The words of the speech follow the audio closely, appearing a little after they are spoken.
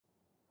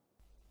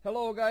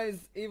Hello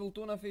guys, Evil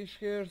Tuna Fish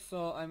here,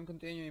 so I'm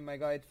continuing my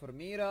guide for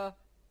Mira.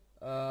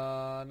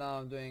 Now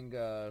I'm doing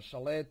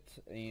CHALET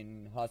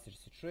in hostage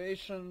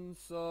situation,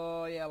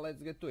 so yeah, let's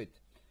get to it.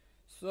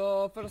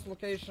 So first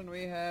location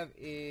we have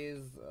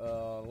is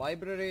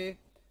library,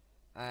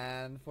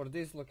 and for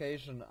this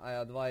location I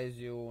advise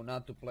you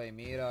not to play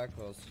Mira,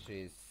 cause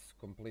she's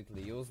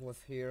completely useless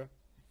here.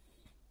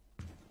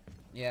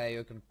 Yeah,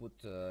 you can put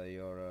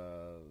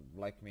your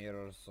black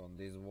mirrors on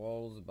these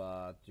walls,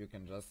 but you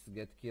can just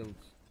get killed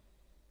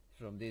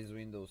from these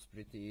windows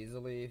pretty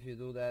easily if you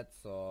do that,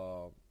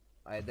 so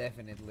I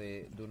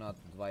definitely do not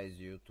advise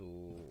you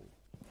to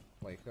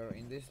play her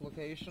in this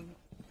location.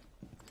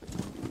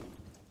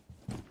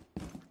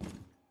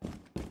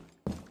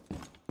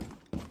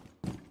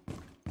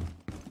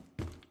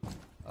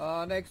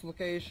 Next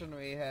location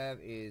we have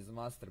is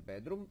master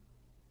bedroom.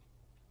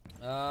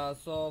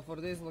 So for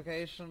this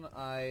location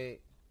I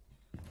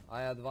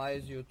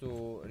advise you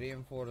to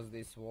reinforce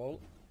this wall.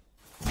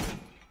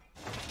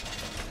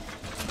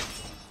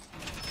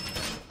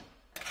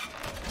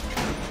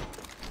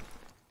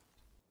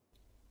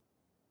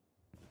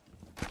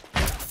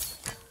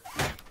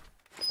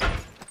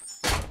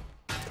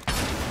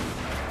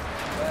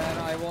 What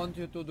I want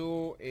you to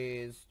do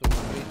is to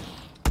reach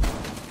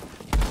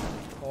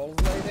holes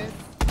like this,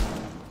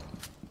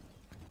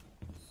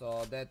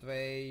 so that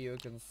way you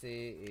can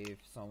see if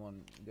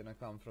someone gonna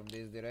come from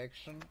this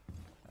direction,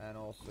 and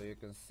also you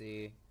can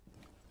see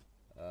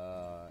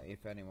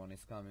if anyone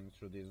is coming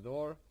through this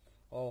door.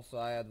 Also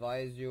I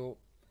advise you,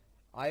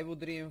 I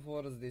would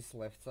reinforce this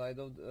left side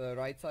of the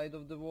right side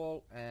of the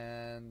wall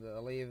and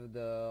leave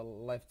the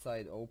left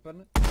side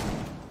open.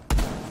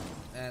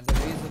 And the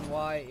reason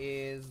why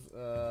is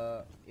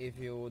if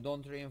you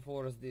don't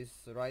reinforce this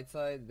right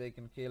side, they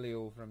can kill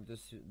you from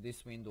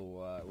this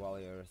window while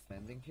you're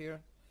standing here.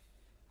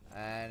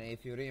 And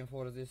if you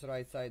reinforce this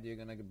right side, you're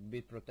gonna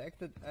be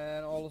protected.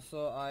 And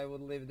also I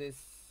would leave this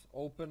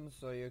open,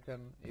 so you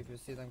can, if you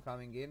see them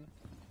coming in,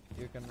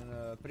 you can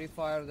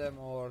pre-fire them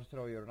or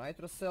throw your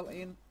nitro cell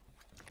in.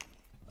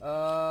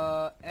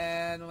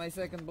 And my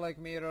second black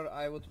mirror,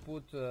 I would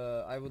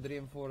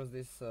reinforce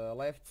this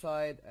left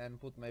side and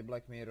put my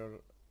black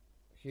mirror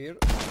here.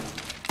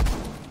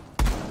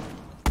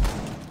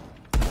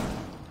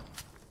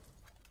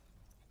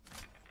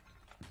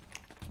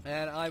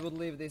 And I would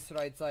leave this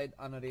right side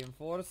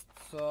unreinforced,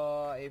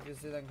 so if you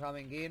see them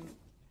coming in,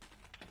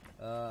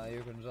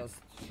 you can just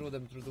shoot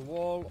them through the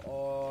wall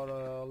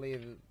or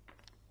leave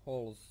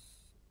holes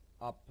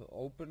up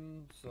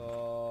open,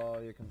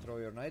 so you can throw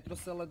your nitro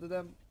cell at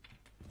them.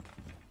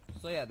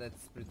 So yeah,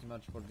 that's pretty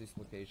much for this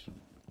location.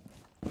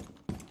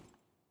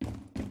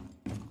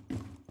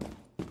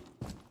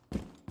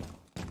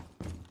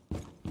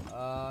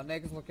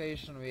 Next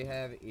location we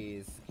have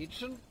is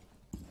kitchen.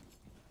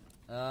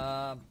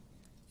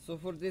 So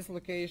for this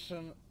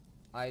location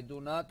I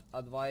do not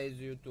advise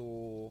you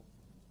to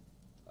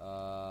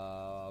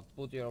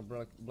put your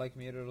black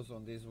mirrors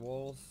on these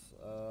walls,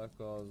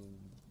 cause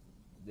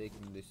they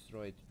can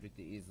destroy it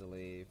pretty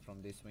easily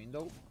from this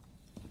window.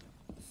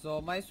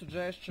 So my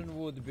suggestion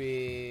would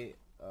be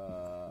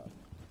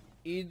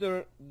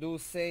either do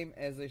same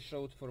as I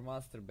showed for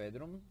master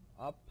bedroom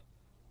up,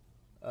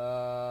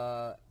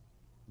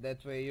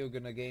 that way you're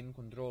gonna gain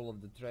control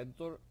of the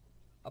trapdoor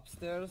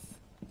upstairs,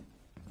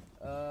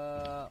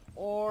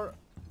 or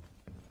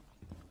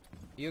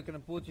you can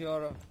put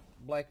your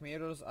black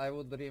mirrors. I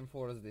would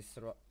reinforce this.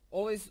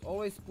 Always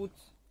put,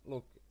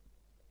 look,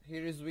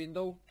 here is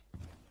window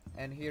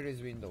and here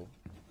is window.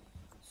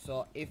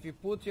 So if you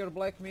put your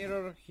black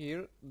mirror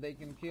here, they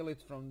can kill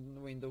it from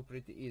the window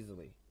pretty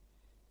easily.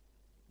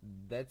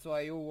 That's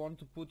why you want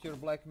to put your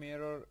black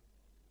mirror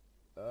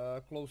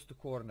close to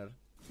corner,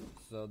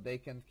 so they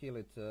can kill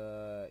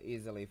it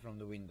easily from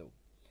the window.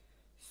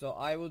 So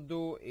I would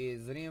do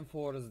is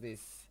reinforce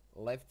this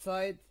left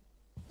side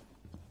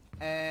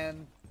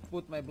and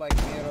put my black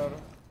mirror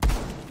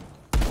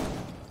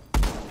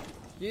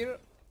here,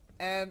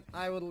 and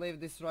I would leave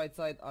this right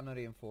side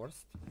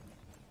unreinforced.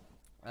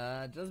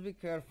 Just be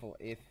careful,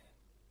 if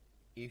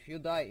you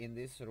die in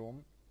this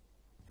room,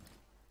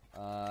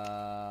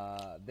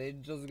 they're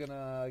just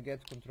gonna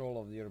get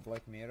control of your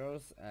black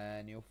mirrors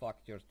and you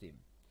fucked your team.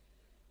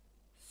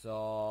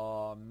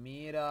 So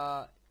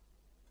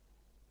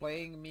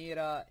playing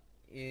Mira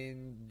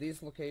in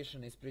this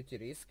location is pretty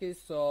risky,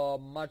 so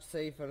much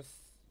safer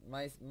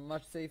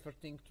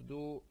thing to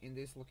do in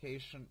this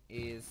location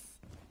is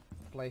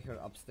play her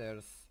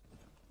upstairs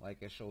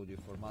like I showed you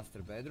for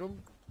master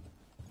bedroom.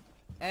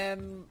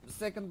 And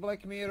second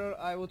black mirror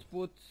I would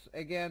put,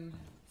 again,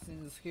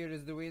 since here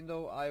is the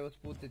window, I would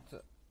put it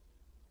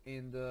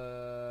on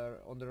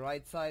the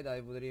right side. I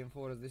would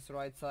reinforce this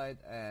right side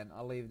and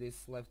I'll leave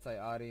this left side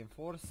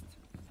unreinforced,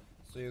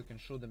 so you can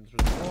shoot them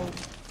through the wall.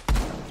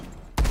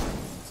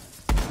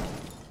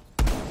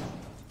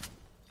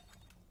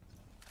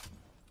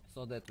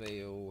 So that way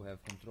you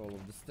have control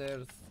of the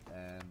stairs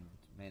and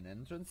main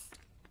entrance.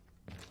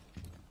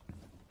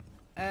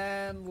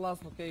 And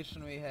last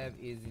location we have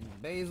is in the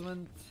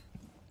basement.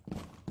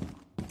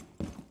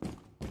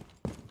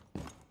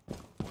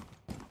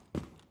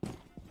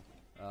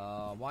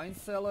 wine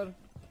cellar.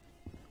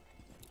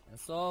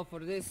 So for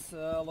this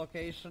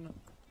location,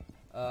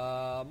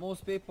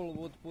 most people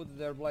would put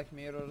their black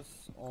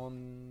mirrors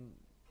on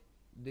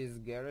this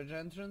garage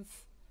entrance,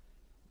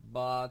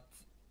 but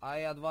I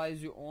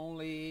advise you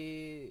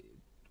only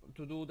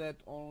to do that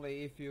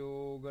only if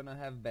you're gonna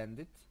have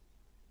bandit,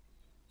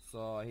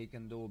 so he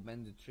can do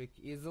bandit trick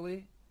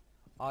easily.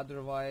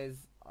 Otherwise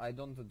I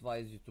don't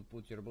advise you to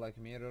put your black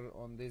mirror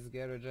on this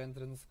garage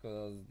entrance,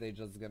 cause they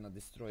just gonna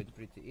destroy it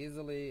pretty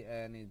easily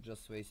and it's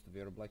just waste of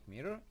your black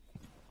mirror.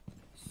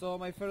 So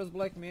my first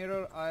black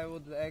mirror I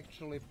would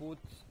actually put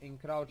in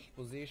crouched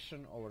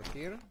position over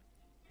here.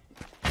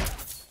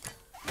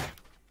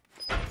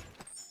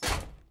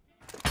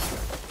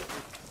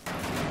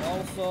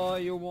 Also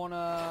you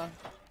wanna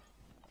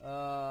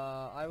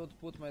I would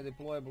put my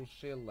deployable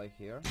shield like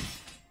here,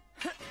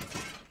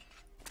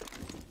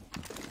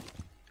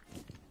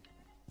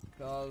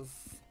 because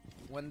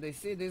when they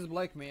see this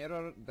black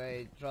mirror,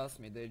 they trust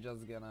me, they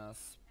just gonna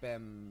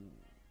spam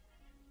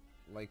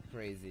like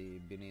crazy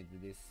beneath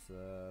this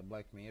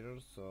black mirror.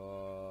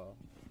 So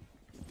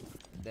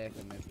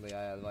definitely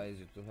I advise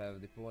you to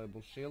have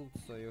deployable shield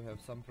so you have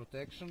some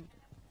protection,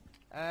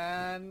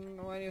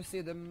 and when you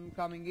see them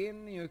coming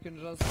in you can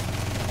just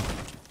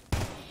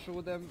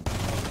shoot them,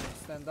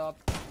 stand up.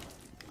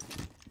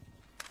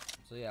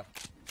 So yeah.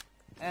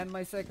 And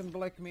my second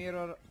black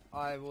mirror,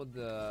 I would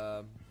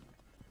of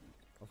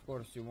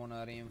course you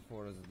wanna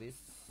reinforce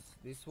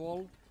this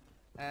wall,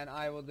 and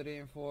I would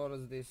reinforce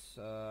this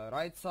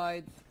right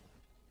side.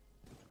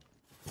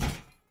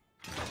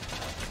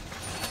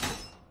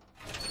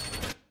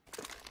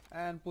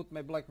 And put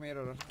my black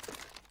mirror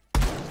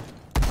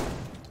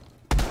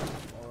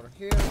over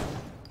here,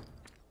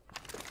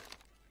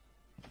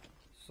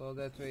 so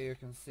that way you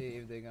can see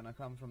if they're gonna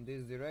come from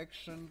this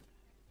direction.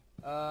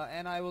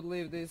 And I would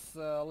leave this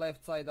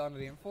left side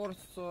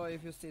unreinforced, so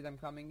if you see them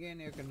coming in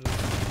you can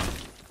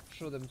just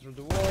shoot them through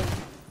the wall.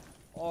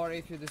 Or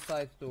if you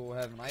decide to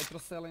have nitro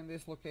cell in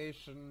this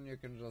location, you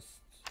can just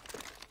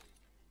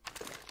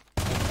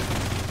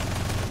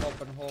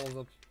open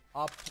holes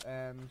up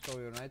and show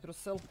your nitro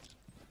cell.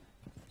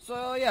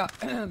 So yeah,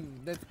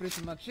 that's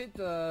pretty much it.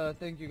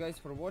 Thank you guys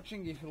for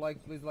watching. If you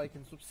liked, please like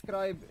and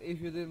subscribe. If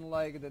you didn't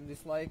like, then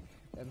dislike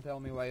and tell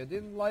me why you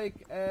didn't like,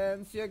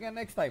 and see you again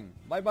next time.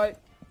 Bye bye.